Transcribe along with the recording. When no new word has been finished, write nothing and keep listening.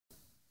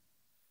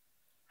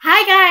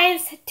Hi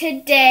guys,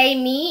 today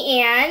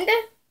me and,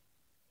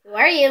 who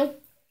are you?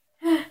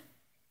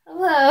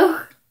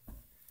 Hello.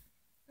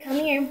 Come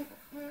here.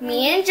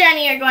 Me and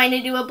Jenny are going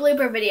to do a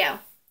blooper video.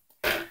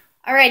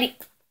 Alrighty.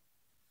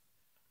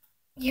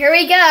 Here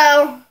we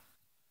go.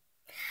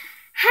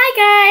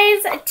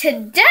 Hi guys,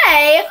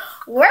 today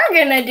we're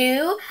gonna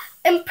do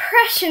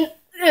impression.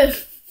 We're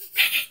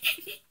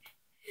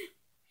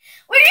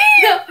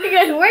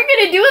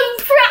gonna do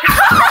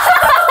impression.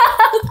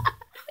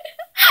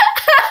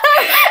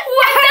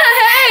 What the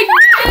heck,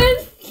 man?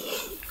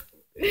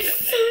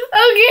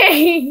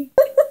 Okay.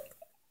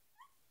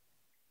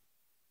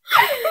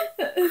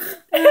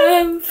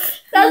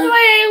 That's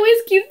why I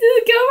always keep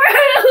this camera.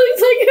 It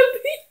looks like a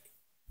bee.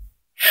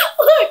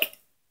 Look.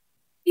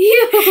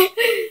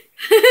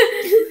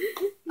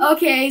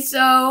 Okay,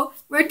 so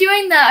we're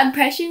doing the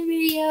impression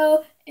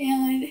video,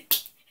 and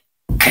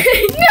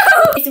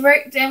No. so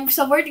we're gonna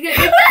stop it.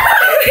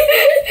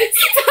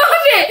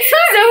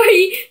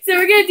 So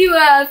we're gonna do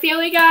a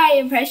Family Guy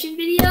impression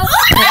video.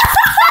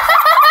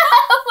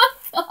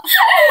 What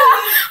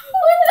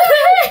the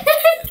heck?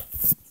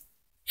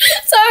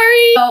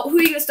 Sorry. So who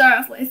are you gonna start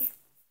off with?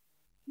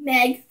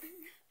 Meg.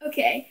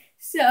 Okay,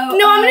 so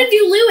No, I'm gonna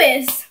do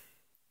Lewis.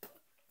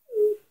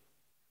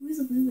 Who's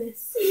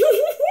Lewis?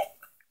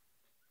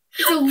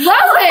 It's a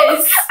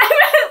Lois. I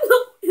meant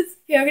Lewis.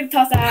 Here, I'm gonna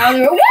toss that out of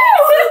the room.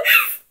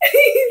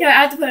 Here, I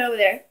have to put it over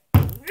there.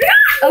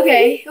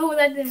 Okay. Oh,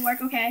 that didn't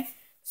work. Okay.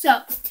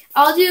 So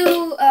I'll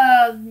do.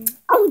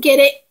 I'll get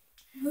it.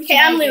 Okay,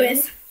 I'm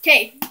Lewis.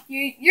 Okay,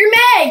 you're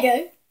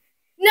Meg.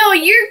 No,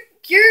 you're.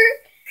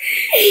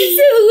 It's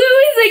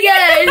Lewis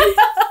again.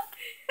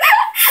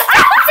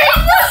 I said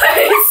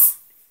Lewis.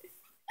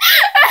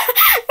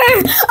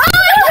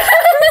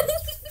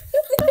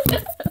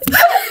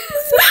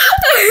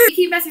 You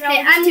keep messing around.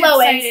 Okay, I'm I'm too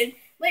Lois. excited.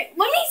 Wait,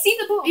 let me see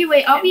the poll.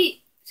 Wait, I'll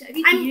be. Should I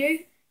be I'm-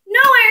 Peter? No,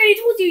 I already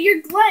told you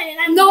you're Glenn, and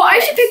I'm. No, Lois. I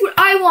should pick what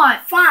I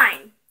want.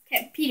 Fine.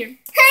 Okay, Peter. Hey,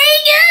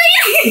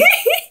 guys.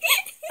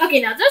 Okay,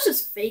 now that's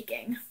just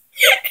faking.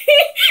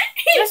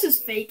 That's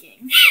just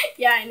faking.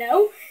 Yeah, I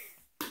know.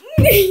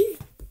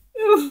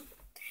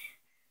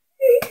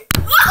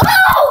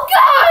 Oh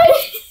God!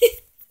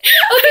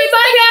 Okay,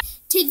 bye guys.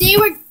 Today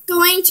we're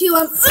going to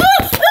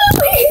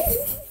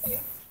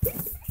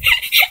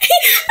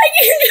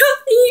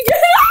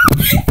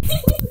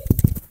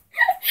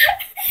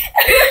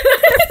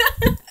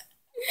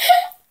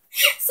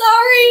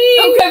Sorry.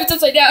 Oh crap! It's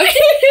upside down.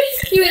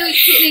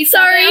 Wait,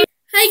 Sorry.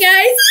 Hi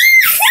guys.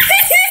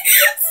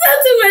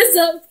 That's a mess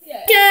up.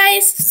 Yeah.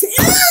 Guys.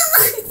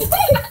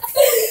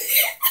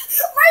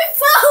 My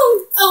phone.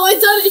 Oh, I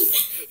thought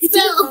it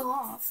fell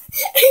off. I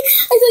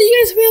thought you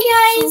guys were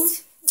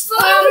guys.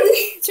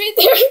 It's right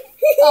there.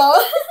 Oh.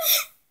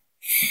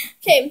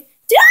 Okay.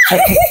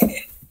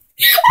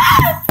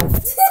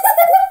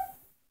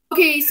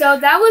 Okay, so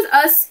that was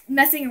us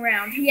messing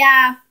around.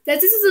 Yeah.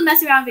 This is a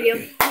messing around video.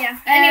 Yeah.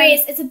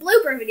 Anyways, it's a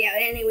blooper video.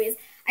 Anyways,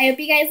 I hope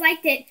you guys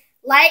liked it.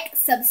 Like,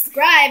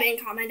 subscribe, and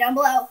comment down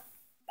below.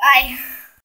 Bye.